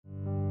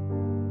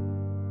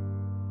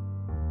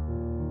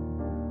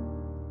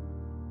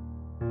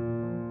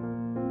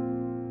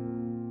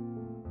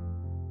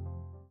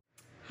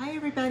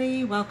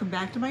everybody, welcome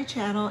back to my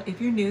channel.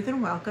 If you're new,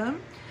 then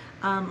welcome.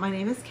 My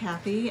name is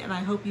Kathy and I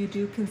hope you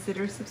do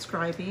consider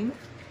subscribing.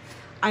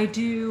 I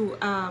do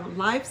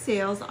live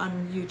sales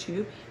on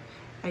YouTube.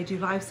 I do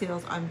live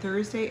sales on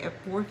Thursday at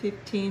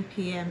 4:15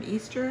 p.m.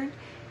 Eastern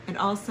and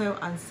also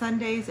on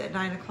Sundays at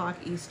 9 o'clock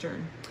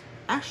Eastern.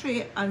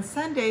 Actually, on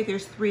Sunday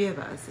there's 3 of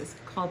us. It's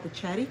called the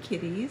Chatty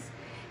Kitties,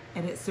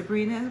 and it's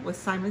Sabrina with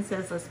Simon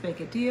Says Let's Make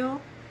a Deal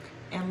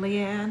and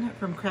Leanne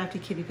from Crafty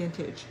Kitty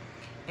Vintage.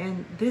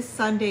 And this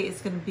Sunday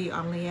is going to be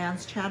on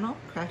Leanne's channel,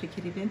 Crafty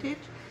Kitty Vintage.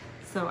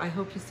 So I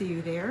hope to see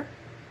you there.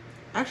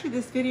 Actually,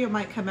 this video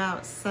might come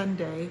out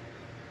Sunday,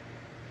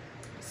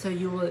 so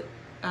you will,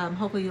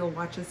 hopefully you'll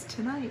watch us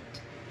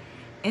tonight.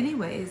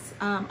 Anyways,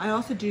 I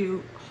also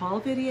do haul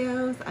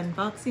videos,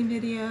 unboxing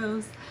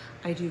videos,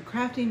 I do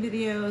crafting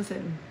videos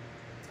and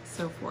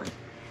so forth.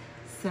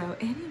 So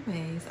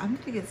anyways, I'm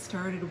going to get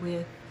started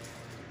with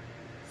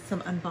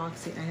some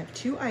unboxing. I have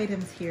 2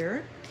 items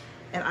here,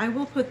 and I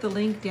will put the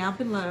link down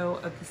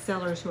below of the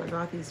sellers who I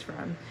bought these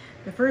from.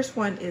 The first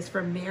one is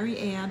from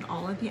Maryanne,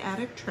 All in the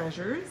Attic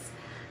Treasures.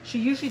 She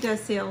usually does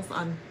sales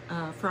on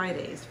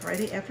Fridays,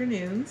 Friday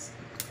afternoons.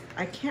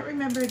 I can't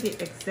remember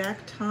the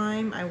exact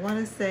time. I want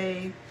to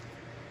say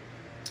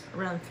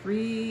around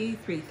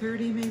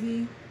 3:30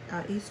 maybe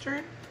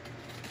Eastern.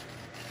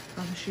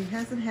 She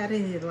hasn't had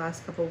any the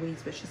last couple of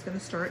weeks, but she's going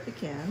to start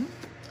again.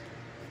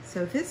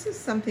 So this is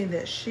something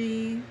that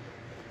she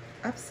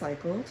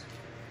upcycled.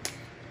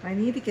 I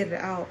need to get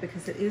it out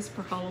because it is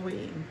for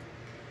Halloween,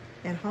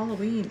 and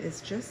Halloween is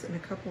just in a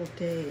couple of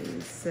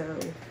days. So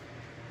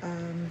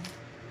I'm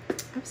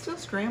still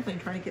scrambling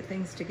trying to get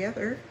things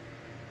together.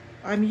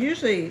 I'm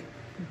usually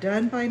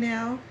done by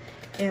now,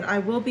 and I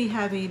will be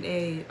having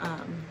a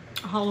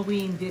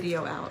Halloween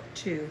video out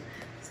too,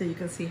 so you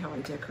can see how I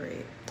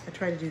decorate. I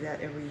try to do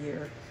that every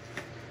year.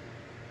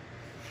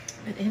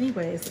 But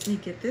anyways, let me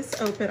get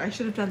this open. I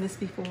should have done this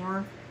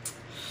before,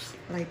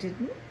 but I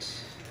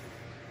didn't.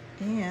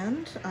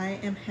 And I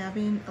am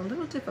having a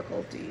little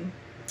difficulty.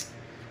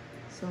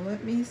 So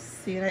let me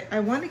see.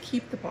 I want to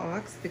keep the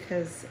box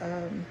because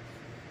I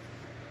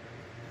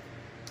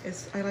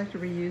like to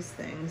reuse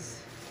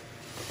things.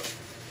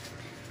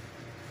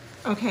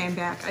 Okay, I'm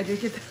back. I did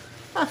get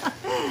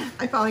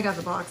I finally got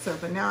the box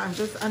open. Now I'm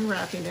just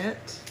unwrapping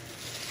it.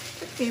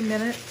 Took me a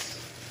minute.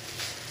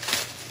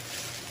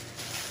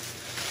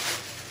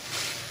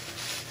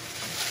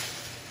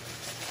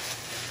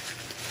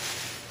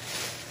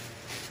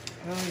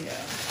 Oh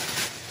yeah.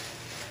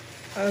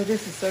 Oh,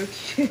 this is so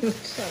cute. I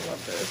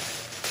love this.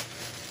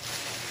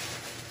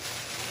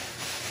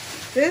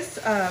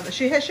 This,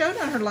 she has shown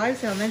on her live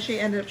sale, and then she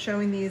ended up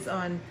showing these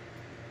on,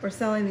 or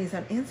selling these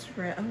on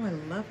Instagram. Oh, I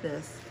love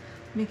this.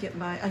 Let me get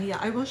my, yeah,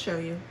 I will show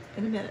you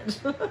in a minute.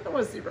 I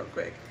want to see real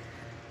quick.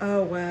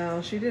 Oh,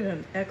 wow. She did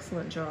an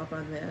excellent job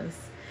on this.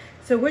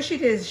 So what she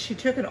did is she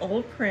took an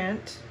old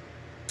print,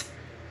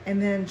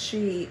 and then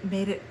she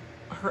made it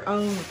her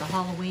own with the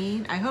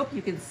Halloween. I hope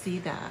you can see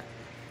that.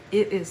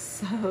 It is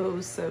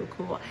so, so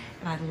cool.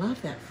 And I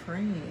love that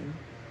frame.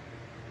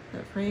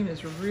 That frame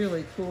is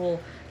really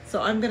cool.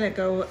 So I'm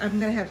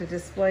gonna have to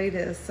display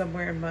this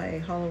somewhere in my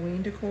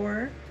Halloween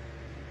decor.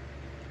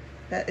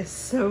 That is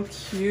so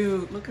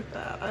cute. Look at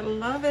that. I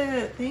love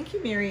it. Thank you,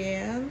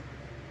 Maryanne.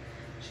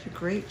 She did a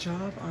great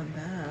job on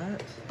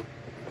that.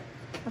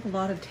 I have a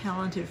lot of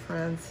talented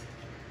friends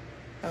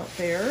out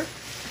there.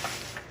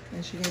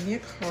 And she gave me a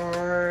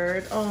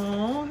card.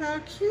 Oh, how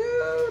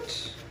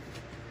cute.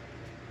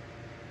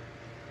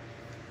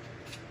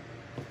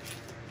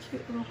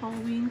 Cute little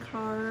Halloween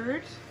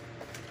card.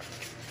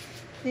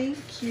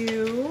 Thank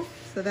you.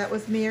 So that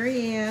was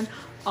Maryanne,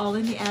 All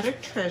in the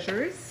Attic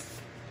Treasures.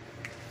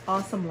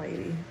 Awesome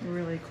lady,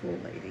 really cool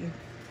lady.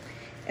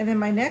 And then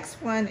my next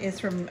one is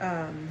from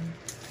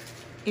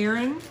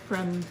Aaron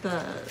from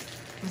the,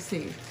 let's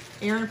see,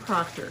 Aaron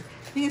Proctor.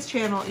 I think his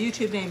channel,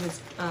 YouTube name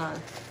is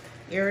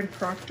Aaron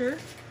Proctor.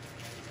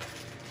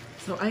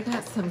 So I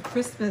got some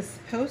Christmas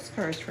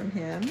postcards from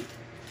him.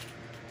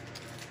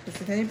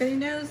 Because if anybody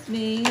knows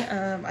me,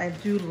 I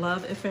do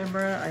love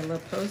ephemera. I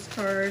love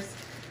postcards.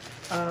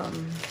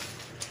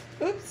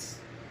 Oops.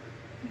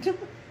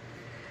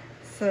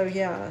 So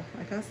yeah,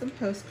 I got some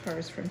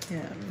postcards from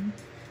him.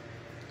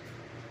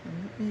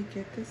 Let me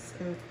get this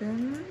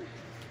open.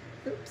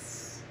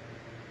 Oops.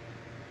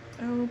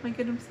 Oh my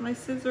goodness, my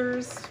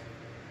scissors.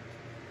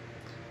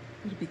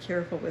 I need to be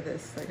careful with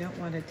this. I don't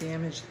want to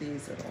damage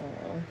these at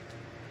all.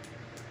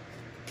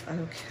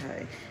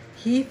 Okay.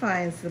 He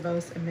finds the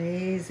most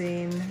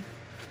amazing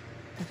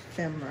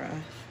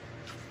ephemera.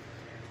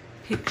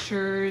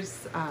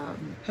 Pictures,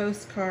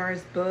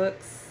 postcards,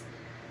 books.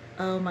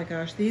 Oh my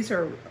gosh, these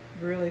are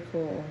really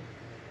cool.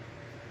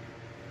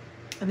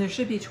 And there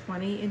should be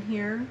 20 in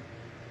here.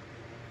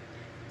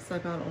 So I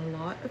bought a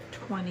lot of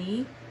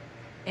 20.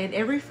 And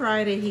every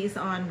Friday he's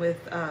on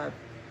with,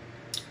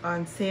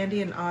 on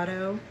Sandy and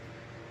Otto,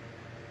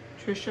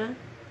 Trisha,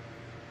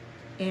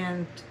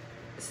 and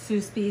Sue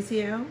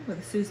Spezio, with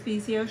the Sue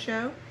Spezio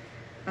show.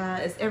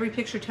 As every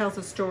picture tells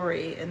a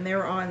story, and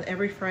they're on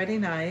every Friday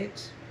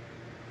night.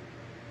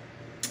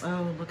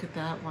 Oh, look at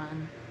that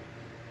one.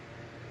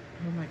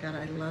 Oh my God,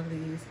 I love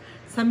these.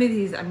 Some of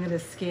these, I'm gonna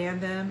scan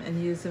them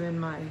and use them in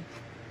my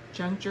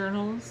junk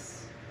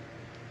journals.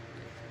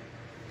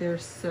 They're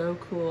so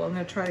cool. I'm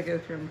gonna try to go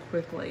through them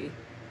quickly.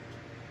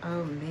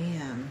 Oh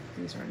man,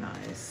 these are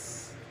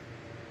nice.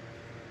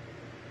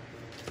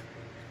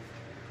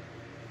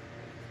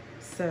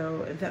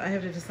 So then I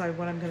have to decide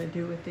what I'm gonna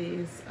do with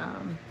these.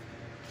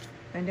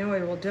 I know I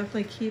will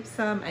definitely keep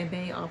some. I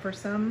may offer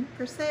some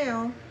for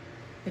sale.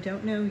 I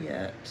don't know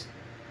yet.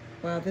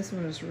 Wow, this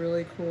one is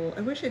really cool.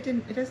 I wish it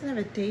doesn't have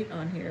a date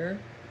on here.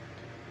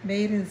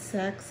 Made in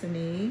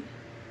Saxony.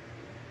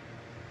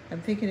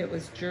 I'm thinking it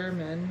was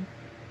German.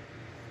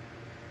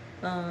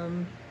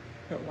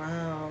 But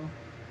wow.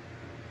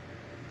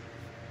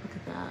 Look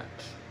at that.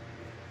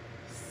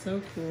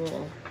 So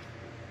cool.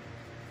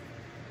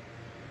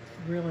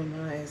 Really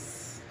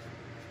nice.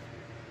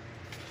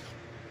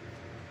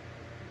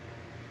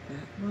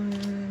 That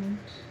one.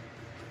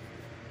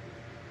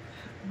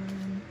 That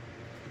one.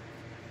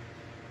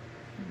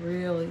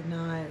 Really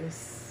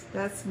nice.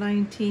 That's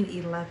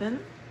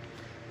 1911.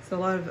 So a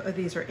lot of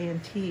these are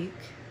antique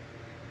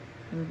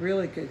in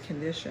really good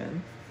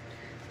condition.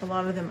 A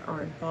lot of them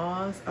are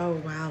embossed. Oh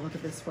wow, look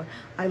at this one.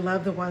 I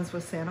love the ones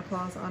with Santa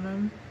Claus on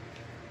them.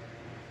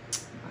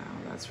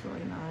 Wow, that's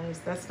really nice.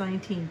 That's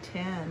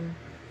 1910.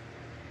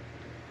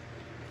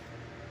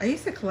 I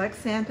used to collect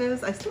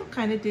Santas. I still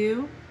kind of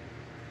do.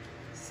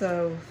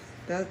 So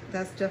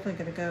that's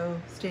definitely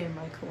gonna stay in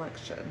my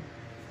collection.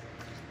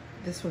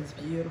 This one's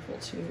beautiful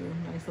too.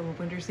 Nice little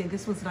winter scene.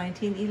 This one's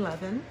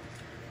 1911.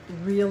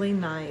 Really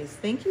nice.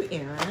 Thank you,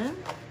 Erin.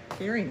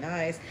 Very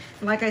nice.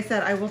 And like I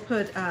said, I will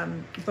put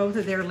both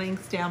of their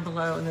links down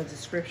below in the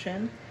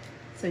description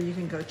so you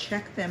can go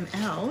check them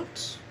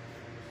out.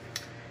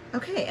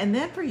 Okay, and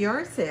then for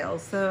yard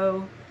sales,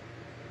 so,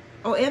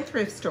 oh, and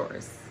thrift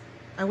stores.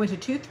 I went to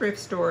 2 thrift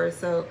stores,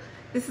 so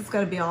this is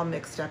gonna be all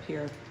mixed up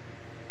here.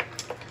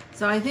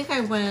 So I think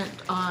I went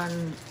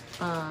on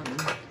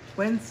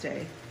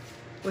Wednesday,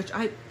 which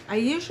I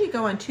usually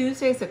go on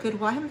Tuesdays at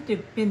Goodwill. I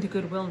haven't been to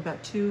Goodwill in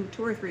about two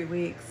or 3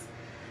 weeks,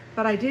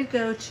 but I did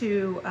go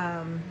to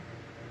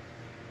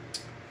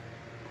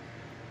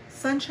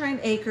Sunshine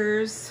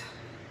Acres.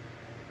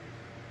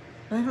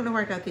 I don't know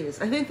where I got these.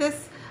 I think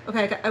this,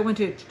 okay, I went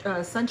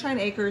to Sunshine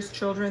Acres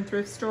Children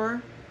Thrift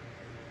Store,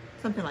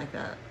 something like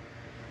that.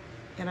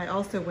 And I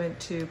also went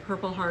to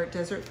Purple Heart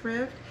Desert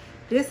Thrift.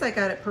 This I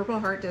got at Purple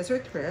Heart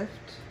Desert Thrift.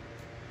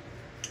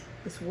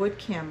 This wood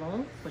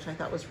camel, which I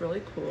thought was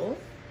really cool.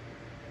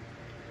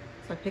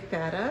 So I picked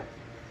that up.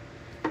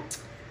 Let's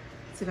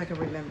see if I can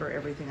remember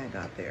everything I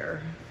got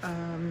there.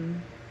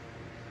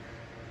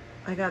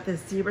 I got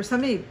this zebra.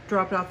 Somebody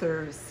dropped off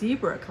their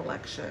zebra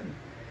collection.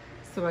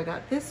 So I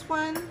got this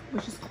one,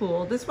 which is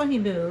cool. This one he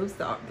moves,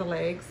 the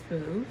legs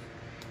move.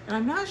 And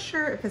I'm not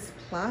sure if it's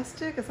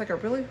plastic. It's like a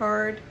really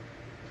hard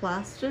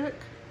plastic.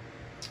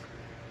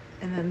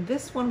 And then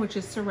this one, which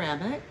is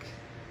ceramic.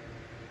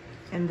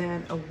 And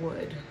then a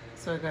wood.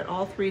 So I got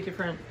all 3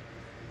 different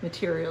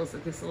materials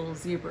of this little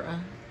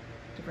zebra,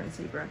 different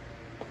zebra.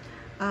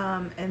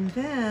 And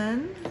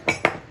then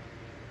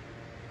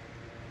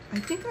I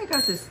think I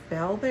got this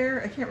bell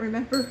there. I can't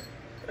remember.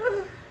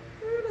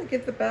 Where did I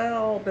get the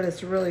bell? But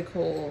it's really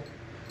cool.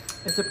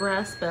 It's a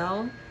brass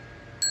bell.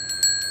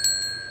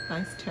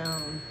 Nice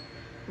tone.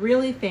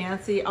 Really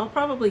fancy. I'll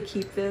probably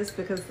keep this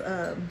because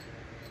I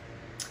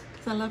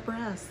love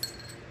brass.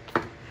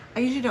 I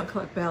usually don't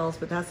collect bells,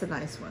 but that's a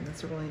nice one.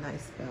 That's a really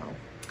nice bell.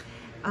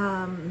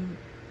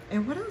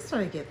 And what else did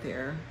I get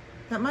there?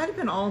 That might have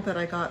been all that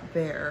I got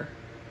there.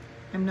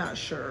 I'm not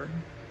sure.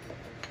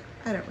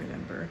 I don't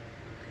remember.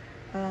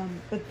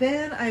 But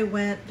then I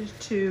went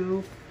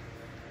to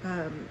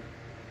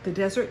the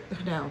desert,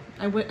 no,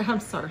 I'm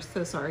sorry,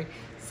 so sorry.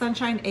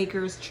 Sunshine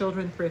Acres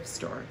Children Thrift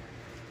Store.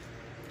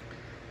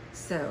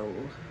 So,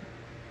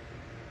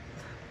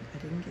 I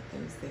didn't get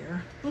those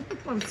there.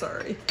 I'm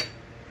sorry.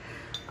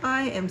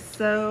 I am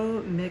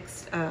so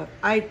mixed up.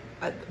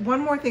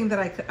 One more thing that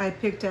I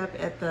picked up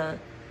at the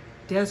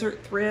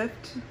Desert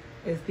Thrift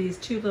is these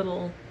 2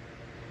 little,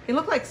 they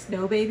look like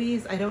snow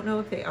babies. I don't know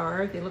if they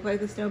are. They look like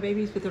the snow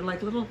babies, but they're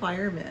like little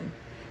firemen.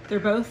 They're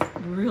both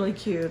really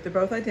cute. They're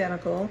both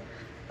identical.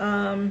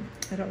 I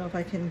don't know if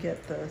I can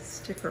get the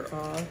sticker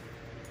off.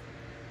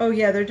 Oh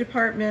yeah, they're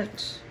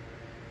department,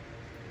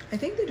 I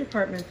think they're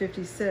department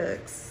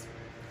 56.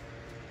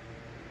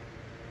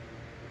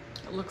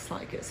 It looks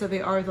like it. So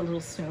they are the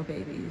little snow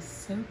babies.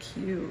 So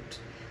cute.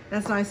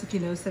 That's nice if you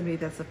know somebody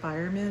that's a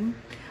fireman.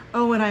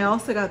 Oh, and I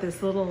also got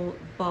this little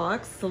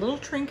box, a little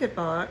trinket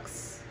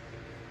box.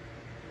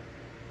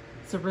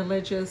 It's a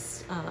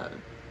religious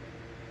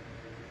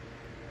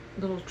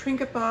little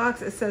trinket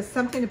box. It says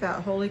something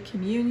about Holy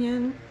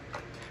Communion.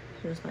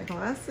 Here's my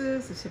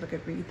glasses. Let's see if I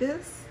could read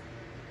this.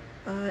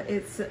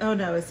 Oh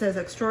no, it says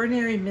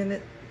Extraordinary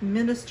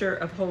Minister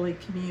of Holy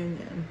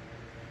Communion.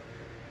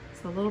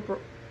 It's a little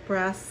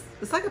brass,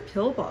 it's like a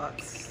pill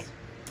box.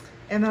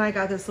 And then I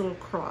got this little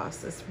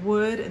cross. It's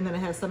wood, and then it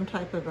has some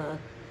type of a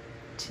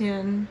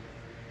tin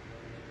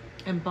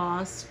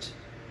embossed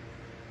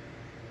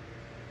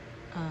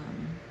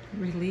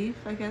relief,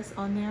 I guess,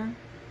 on there.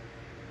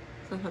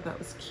 So I thought that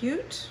was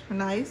cute, or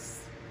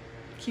nice,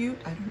 cute,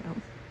 I don't know.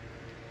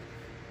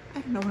 I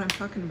don't know what I'm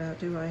talking about,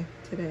 do I,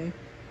 today?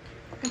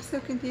 I'm so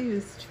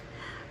confused.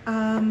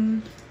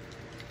 And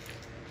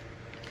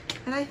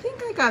I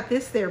think I got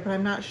this there, but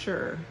I'm not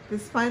sure.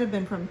 This might have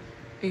been from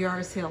a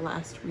yard sale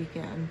last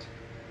weekend.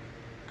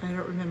 I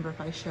don't remember if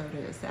I showed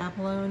it. It's the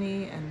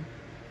abalone, and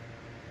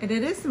it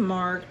is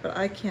marked, but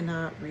I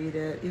cannot read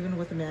it, even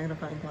with a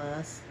magnifying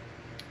glass.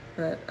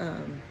 But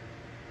a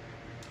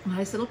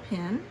nice little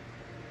pin,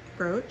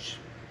 brooch.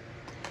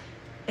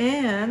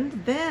 And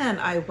then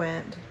I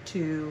went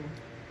to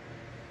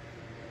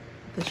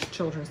the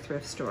children's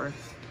thrift store,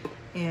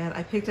 and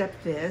I picked up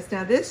this.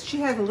 Now this, she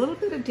has a little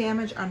bit of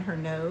damage on her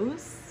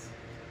nose,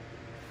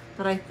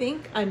 but I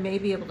think I may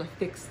be able to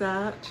fix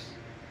that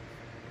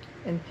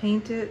and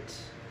paint it,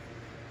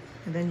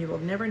 and then you will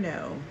never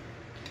know.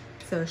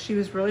 So she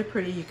was really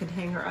pretty. You can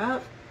hang her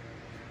up.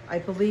 I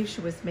believe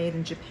she was made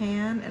in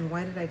Japan. And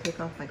why did I take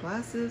off my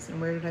glasses, and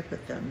where did I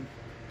put them?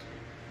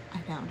 I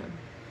found them.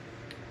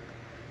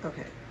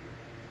 Okay.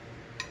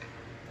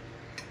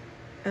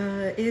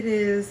 It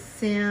is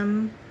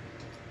San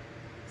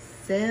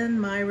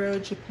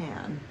Myro,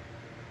 Japan.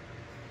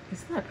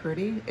 Isn't that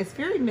pretty? It's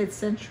very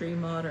mid-century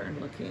modern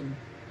looking,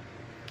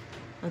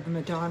 of the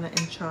Madonna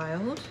and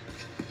Child.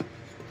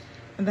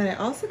 And then I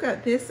also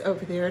got this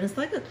over there, and it's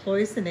like a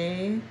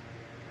cloisonne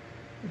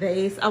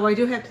vase. Oh, I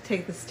do have to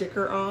take the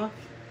sticker off.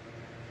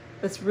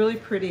 It's really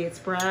pretty. It's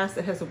brass.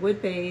 It has a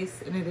wood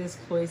base, and it is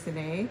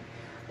cloisonne.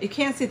 You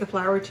can't see the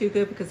flower too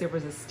good because there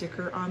was a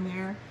sticker on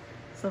there.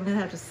 So I'm gonna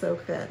have to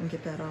soak that and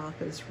get that off.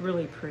 But it's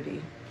really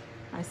pretty.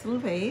 Nice little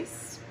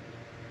vase.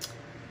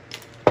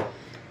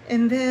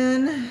 And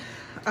then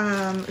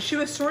she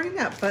was sorting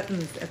out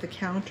buttons at the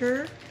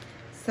counter.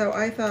 So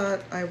I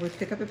thought I would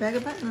pick up a bag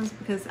of buttons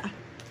because I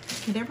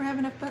can never have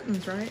enough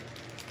buttons, right?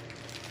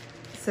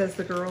 Says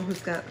the girl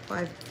who's got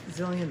 5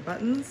 zillion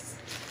buttons.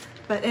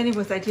 But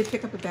anyways, I did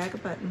pick up a bag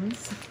of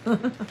buttons.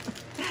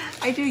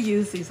 I do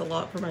use these a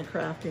lot for my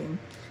crafting.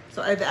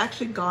 So I've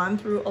actually gone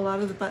through a lot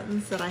of the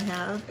buttons that I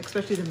have,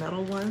 especially the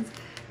metal ones,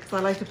 because I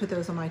like to put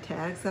those on my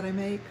tags that I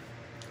make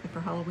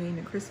for Halloween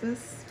and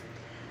Christmas.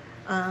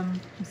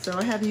 So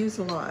I have used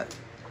a lot.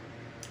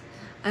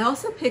 I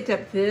also picked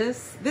up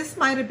this. This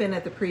might have been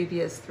at the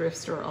previous thrift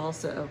store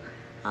also.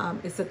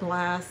 It's a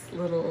glass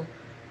little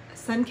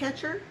sun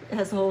catcher. It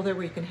has a hole there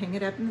where you can hang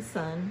it up in the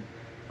sun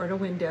or in a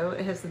window.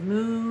 It has the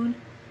moon,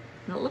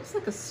 and it looks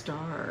like a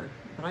star,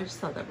 but I just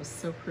thought that was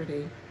so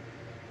pretty.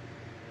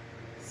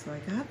 So I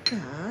got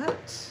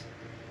that.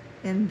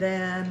 And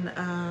then,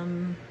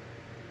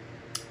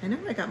 I know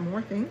I got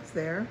more things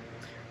there.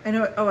 I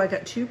know, oh, I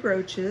got 2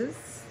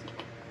 brooches.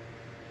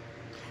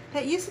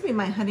 That used to be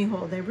my honey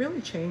hole. They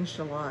really changed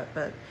a lot,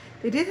 but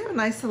they did have a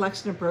nice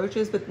selection of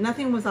brooches, but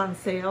nothing was on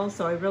sale,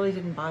 so I really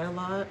didn't buy a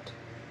lot.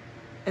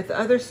 At the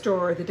other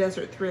store, the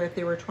Desert Thrift,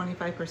 they were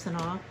 25%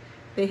 off.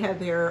 They had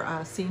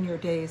their senior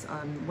days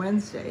on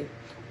Wednesday,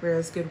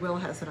 whereas Goodwill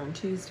has it on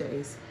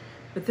Tuesdays.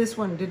 But this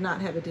one did not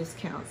have a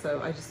discount,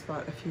 so I just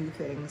bought a few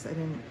things. I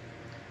didn't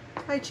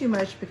buy too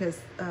much because,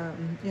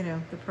 you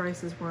know, the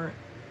prices weren't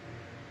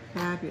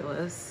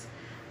fabulous.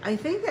 I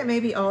think that may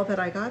be all that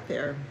I got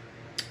there.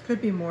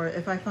 Could be more.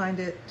 If I find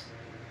it,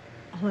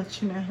 I'll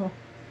let you know.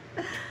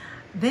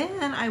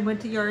 Then I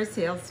went to yard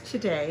sales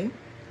today,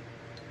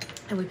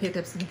 and we picked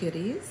up some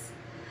goodies.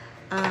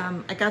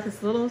 I got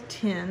this little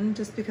tin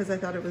just because I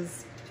thought it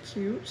was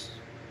cute.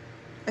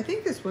 I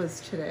think this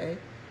was today.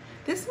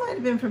 This might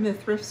have been from the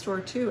thrift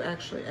store too,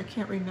 actually. I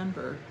can't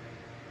remember.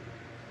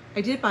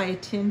 I did buy a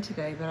tin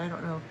today, but I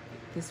don't know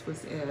if this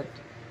was it.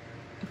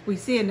 If we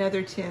see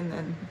another tin,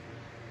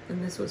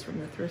 then this was from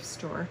the thrift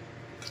store.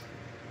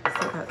 So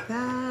I got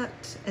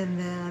that, and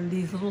then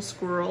these little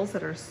squirrels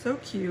that are so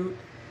cute.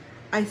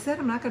 I said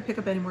I'm not gonna pick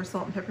up any more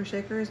salt and pepper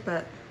shakers,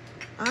 but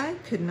I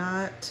could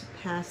not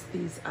pass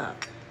these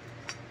up.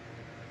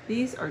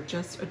 These are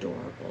just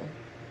adorable.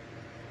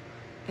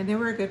 And they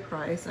were a good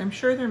price. I'm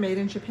sure they're made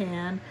in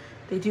Japan.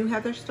 They do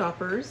have their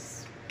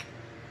stoppers.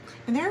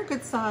 And they're a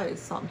good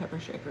size salt and pepper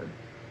shaker.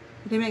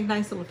 They make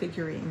nice little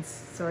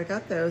figurines. So I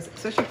got those,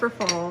 especially for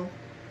fall.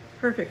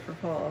 Perfect for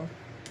fall.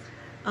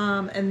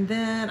 And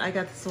then I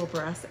got this little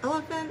brass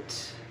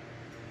elephant.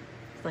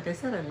 Like I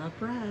said, I love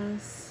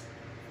brass.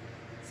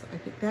 So I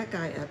picked that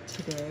guy up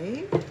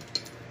today.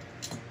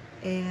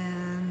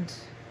 And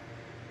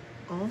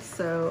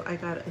also I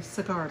got a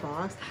cigar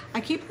box.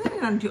 I keep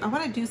planning on I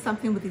want to do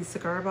something with these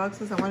cigar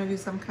boxes. I want to do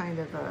some kind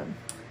of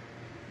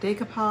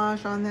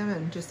decoupage on them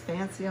and just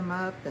fancy them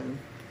up and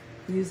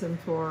use them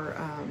for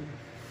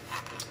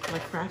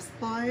like craft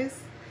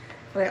supplies.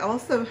 But I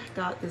also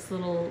got this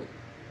little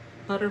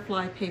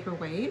butterfly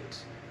paperweight.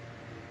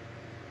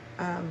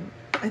 I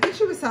think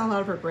she was selling a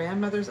lot of her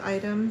grandmother's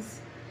items.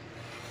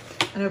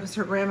 I know because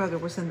her grandmother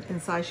was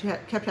inside. She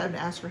kept having to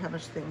ask her how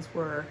much things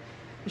were.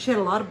 But she had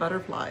a lot of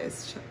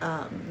butterflies.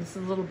 This is a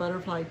little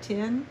butterfly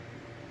tin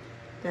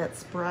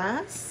that's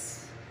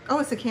brass. Oh,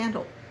 it's a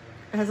candle.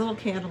 It has a little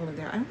candle in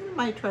there. I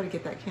might try to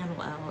get that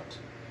candle out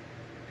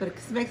but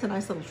it makes a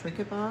nice little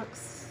trinket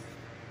box.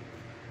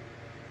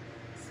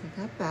 So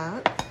I got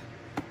that.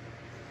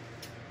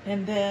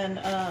 And then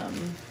I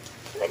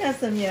got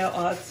some, you know,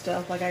 odd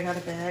stuff. Like I got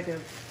a bag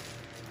of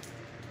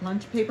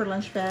paper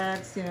lunch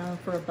bags, you know,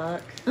 for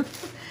 $1.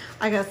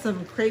 I got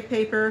some crepe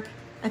paper.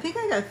 I think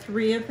I got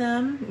 3 of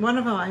them. One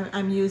of them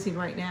I'm using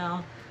right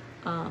now,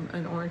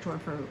 an orange one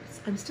for,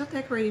 I'm still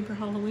decorating for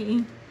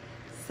Halloween.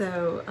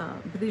 So,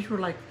 but these were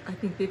like, I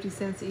think 50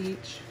 cents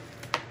each.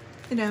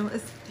 You know,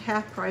 it's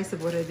half price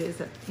of what it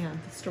is at, you know,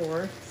 the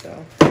store.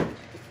 So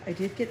I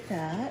did get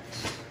that.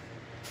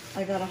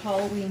 I got a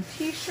Halloween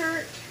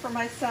t-shirt for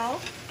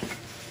myself.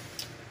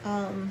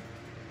 I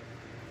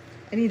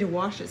need to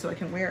wash it so I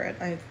can wear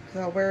it.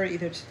 I'll wear it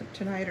either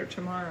tonight or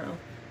tomorrow.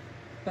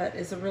 But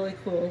it's a really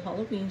cool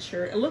Halloween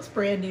shirt. It looks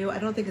brand new. I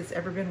don't think it's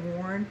ever been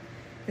worn.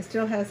 It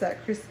still has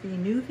that crispy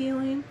new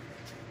feeling.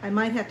 I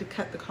might have to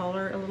cut the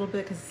collar a little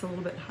bit because it's a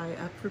little bit high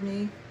up for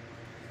me.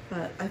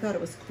 But I thought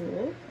it was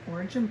cool.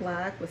 Orange and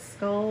black with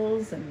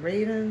skulls and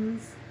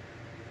ravens.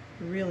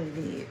 Really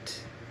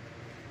neat.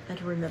 I had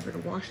to remember to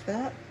wash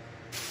that.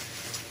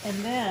 And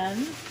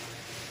then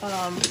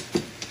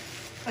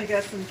I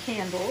got some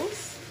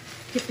candles.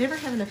 You never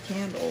have enough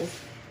candles.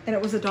 And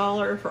it was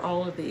 $1 for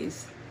all of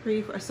these.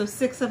 So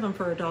 6 of them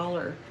for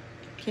 $1.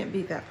 Can't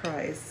beat that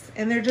price.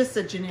 And they're just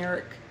a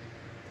generic,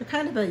 they're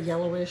kind of a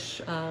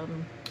yellowish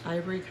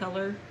ivory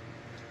color.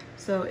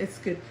 So it's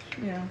good,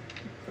 you know,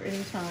 for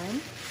any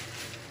time.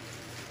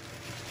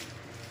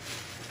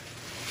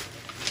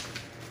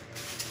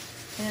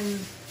 And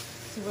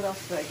so what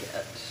else did I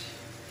get?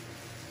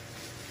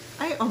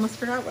 I almost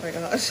forgot what I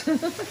got.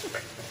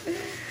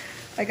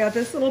 I got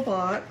this little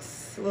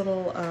box,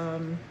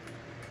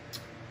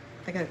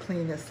 I gotta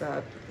clean this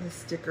up.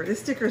 This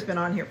sticker's been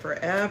on here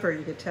forever,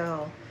 you could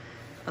tell.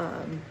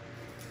 One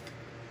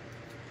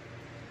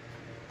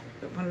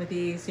of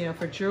these, you know,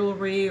 for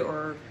jewelry,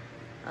 or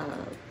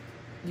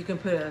you can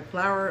put a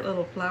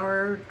little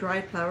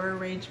dried flower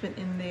arrangement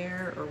in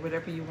there, or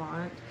whatever you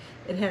want.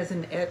 It has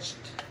an etched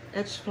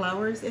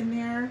flowers in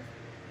there.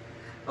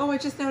 Oh, I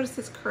just noticed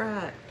it's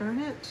cracked, darn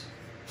it.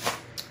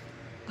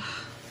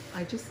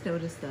 I just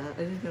noticed that.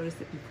 I didn't notice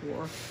it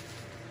before.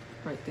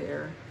 Right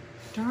there.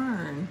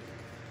 Darn.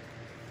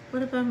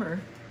 What a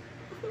bummer.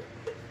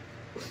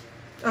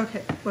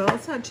 Okay, well,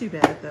 it's not too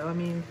bad though. I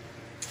mean,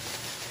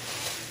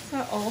 it's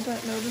not all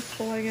that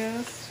noticeable, I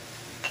guess.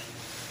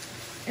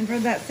 And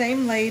from that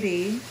same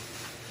lady,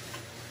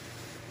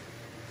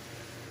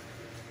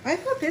 I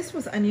thought this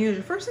was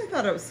unusual. First I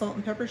thought it was salt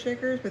and pepper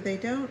shakers, but they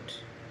don't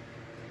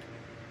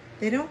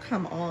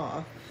come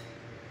off.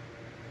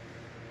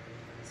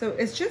 So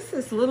it's just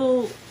this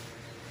little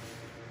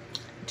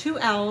 2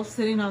 owls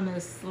sitting on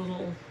this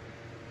little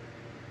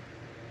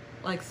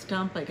like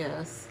stump, I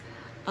guess.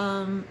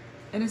 And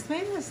it's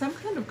made with some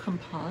kind of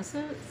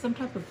composite, some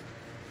type of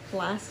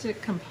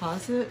plastic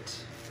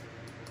composite.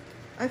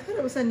 I thought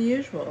it was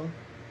unusual.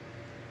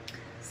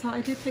 So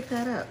I did pick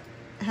that up.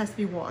 It has to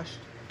be washed.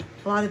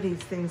 A lot of these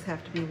things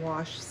have to be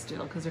washed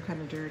still because they're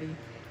kind of dirty,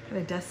 kind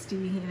of dusty,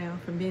 you know,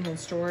 from being in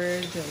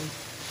storage. And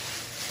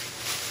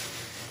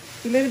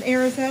we live in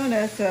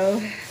Arizona,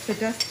 so it's a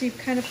dusty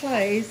kind of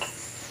place.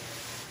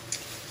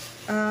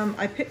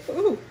 I picked,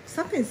 ooh,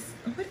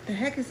 what the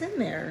heck is in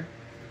there?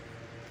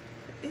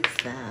 What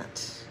is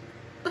that?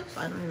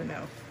 I don't even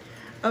know.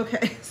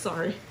 Okay,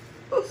 sorry.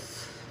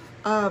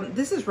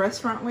 This is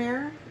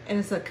restaurantware, and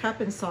it's a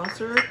cup and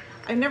saucer.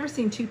 I've never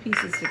seen 2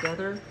 pieces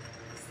together,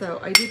 so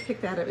I did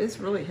pick that up. It's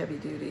really heavy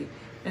duty.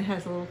 It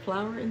has a little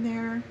flower in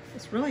there.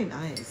 It's really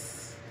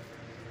nice.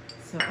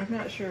 So I'm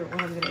not sure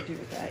what I'm gonna do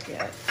with that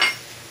yet.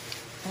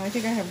 And I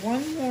think I have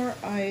one more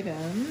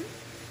item.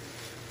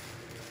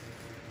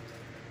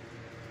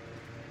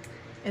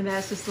 And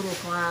that's this little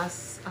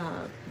glass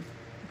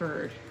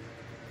bird,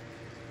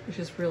 which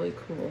is really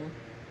cool.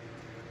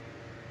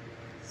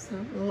 So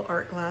a little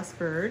art glass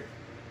bird.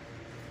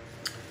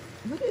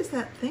 What is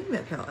that thing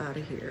that fell out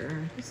of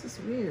here? This is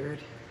weird.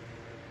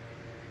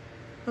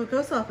 Oh, it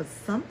goes off of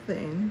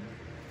something.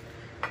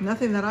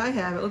 Nothing that I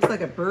have. It looks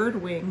like a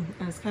bird wing,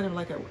 and it's kind of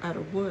like out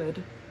of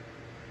wood.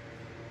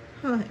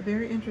 Huh,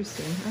 very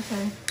interesting.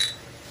 Okay.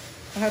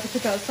 I'll have to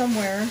put that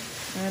somewhere,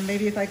 and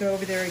maybe if I go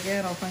over there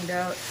again, I'll find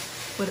out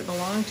what it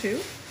belonged to.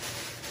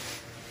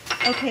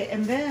 Okay,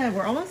 and then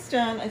we're almost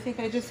done. I think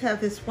I just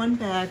have this one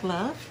bag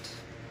left.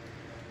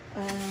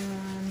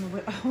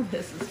 Oh,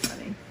 this is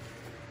funny.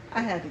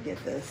 I had to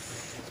get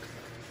this.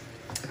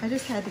 I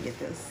just had to get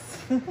this.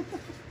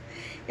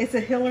 It's a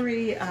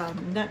Hillary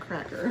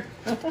nutcracker.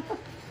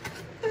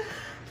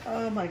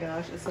 Oh my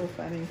gosh, it's so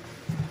funny.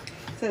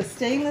 So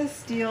stainless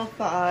steel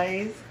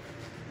thighs,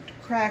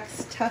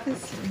 cracks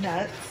toughest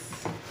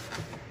nuts.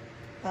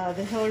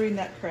 The Hillary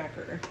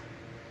nutcracker.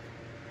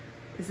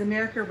 Is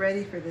America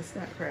ready for this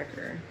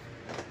nutcracker?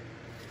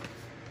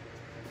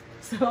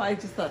 So I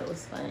just thought it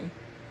was funny.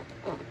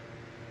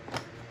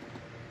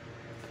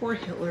 Poor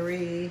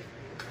Hillary.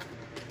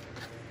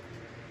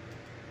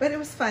 But it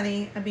was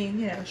funny. I mean,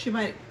 you know, she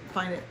might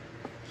find it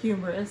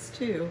humorous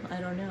too. I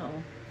don't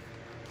know.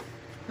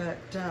 but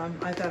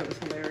I thought it was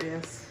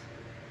hilarious.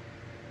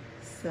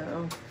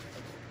 So,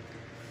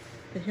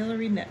 the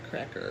Hillary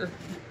Nutcracker.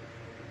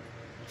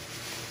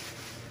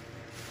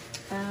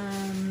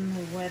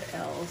 What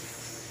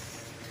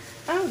else?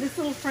 Oh, this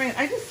little frame.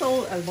 I just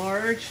sold a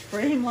large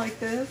frame like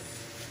this,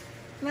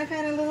 and I've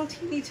had a little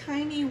teeny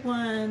tiny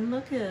one.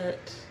 Look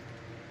at.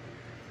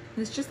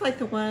 It's just like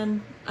the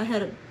one I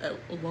had a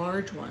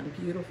large one,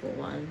 beautiful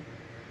one,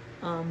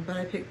 but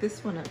I picked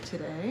this one up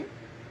today,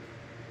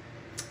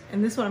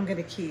 and this one I'm going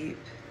to keep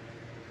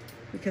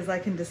because I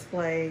can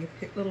display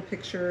little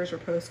pictures or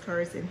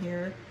postcards in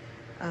here.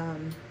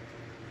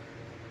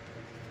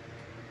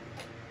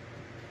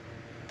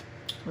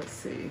 Let's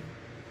see.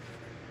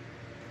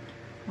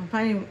 I'm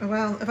finding,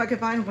 well, if I could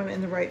find one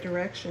in the right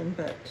direction,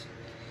 but,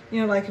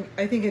 you know, like,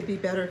 I think it'd be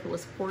better if it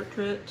was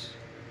portrait.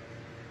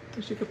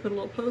 If you could put a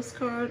little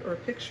postcard or a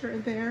picture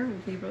in there, it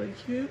would be really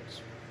cute.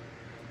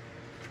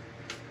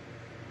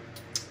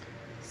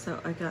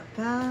 So I got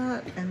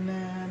that, and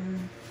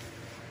then,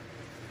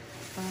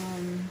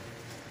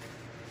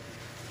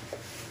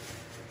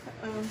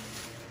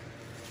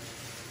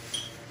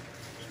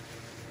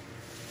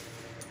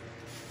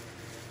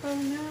 oh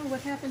no, what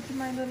happened to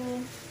my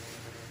little,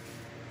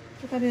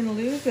 if I didn't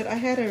lose it, I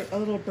had a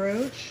little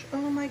brooch.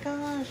 Oh my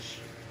gosh.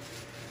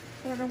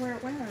 I don't know where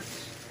it went.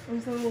 It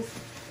was a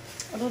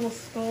little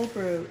skull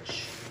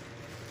brooch.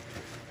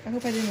 I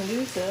hope I didn't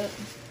lose it.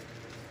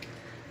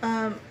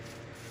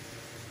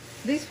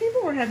 These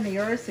people were having a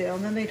yard sale,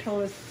 and then they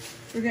told us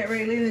we're getting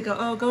ready to leave. They go,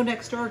 oh, go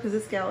next door because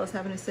this gal is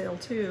having a sale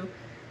too.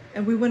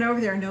 And we went over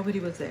there and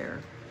nobody was there.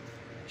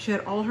 She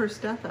had all her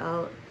stuff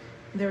out.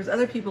 There was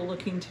other people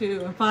looking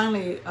too. And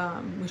finally,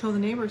 we told the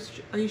neighbors,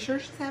 are you sure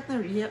she's having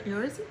a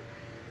yard sale?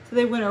 So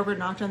they went over,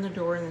 knocked on the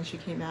door, and then she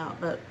came out.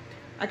 But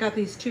I got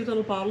these two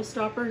little bottle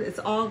stoppers. It's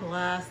all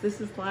glass.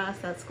 This is glass,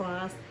 that's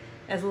glass.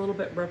 It has a little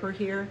bit rubber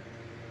here.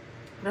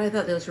 But I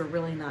thought those were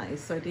really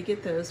nice. So I did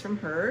get those from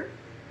her.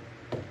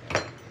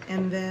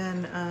 And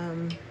then,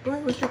 boy, I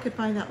wish I could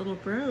find that little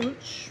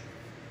brooch.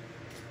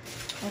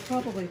 I'll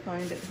probably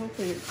find it.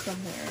 Hopefully it's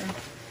somewhere.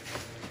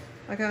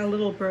 I got a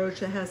little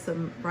brooch that has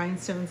some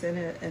rhinestones in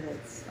it, and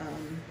it's,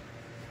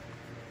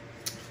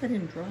 I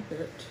didn't drop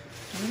it.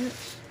 Darn it.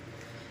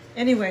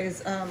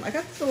 Anyways, I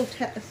got this little,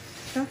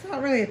 that's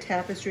not really a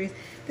tapestry.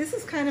 This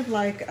is kind of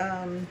like,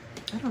 I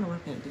don't know what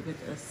I'm going to do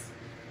with this.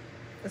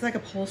 It's like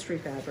upholstery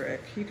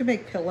fabric. You can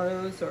make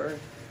pillows or,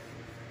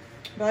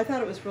 but I thought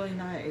it was really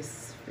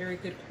nice. Very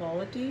good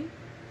quality.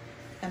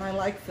 And I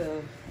like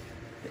the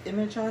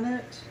image on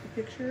it,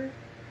 the picture.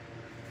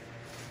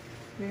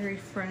 Very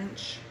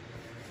French.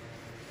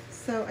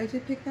 So I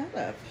did pick that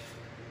up.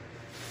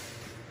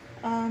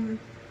 And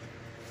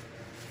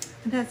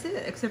that's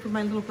it, except for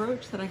my little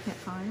brooch that I can't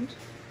find.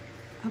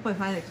 I hope I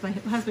find it,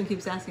 because my husband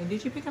keeps asking,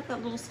 did you pick up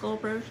that little skull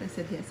brooch? I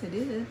said, yes, I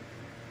did.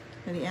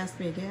 And he asked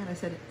me again. I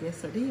said,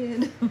 yes, I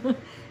did.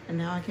 And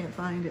now I can't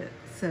find it.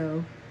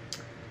 So,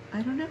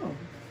 I don't know.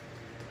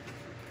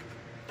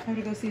 I have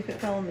to go see if it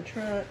fell in the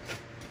truck.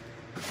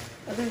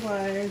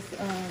 Otherwise,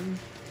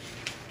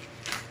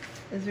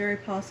 it's very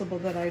possible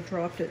that I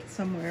dropped it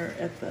somewhere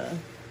at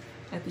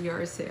the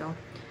yard sale.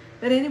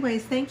 But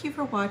anyways, thank you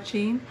for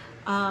watching.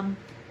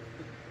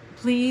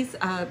 Please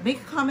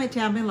make a comment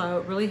down below.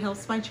 It really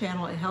helps my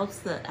channel. It helps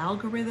the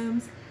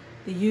algorithms,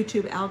 the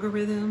YouTube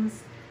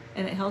algorithms,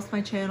 and it helps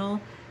my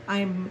channel.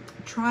 I'm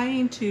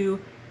trying to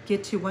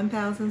get to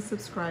 1,000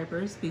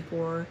 subscribers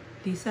before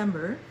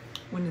December,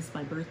 when it's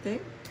my birthday.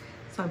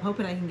 So I'm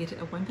hoping I can get to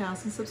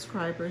 1,000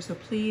 subscribers. So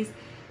please,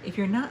 if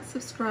you're not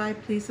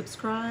subscribed, please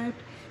subscribe.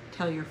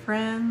 Tell your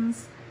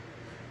friends,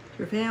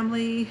 your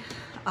family,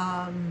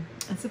 and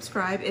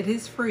subscribe. It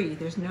is free.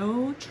 There's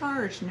no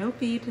charge, no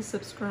fee to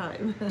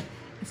subscribe.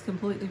 It's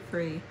completely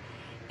free.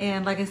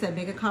 And like I said,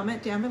 make a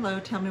comment down below.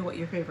 Tell me what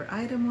your favorite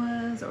item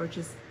was, or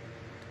just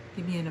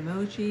give me an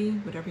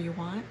emoji, whatever you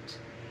want.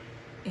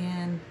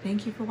 And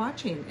thank you for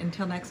watching.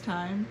 Until next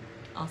time,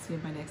 I'll see you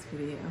in my next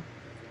video.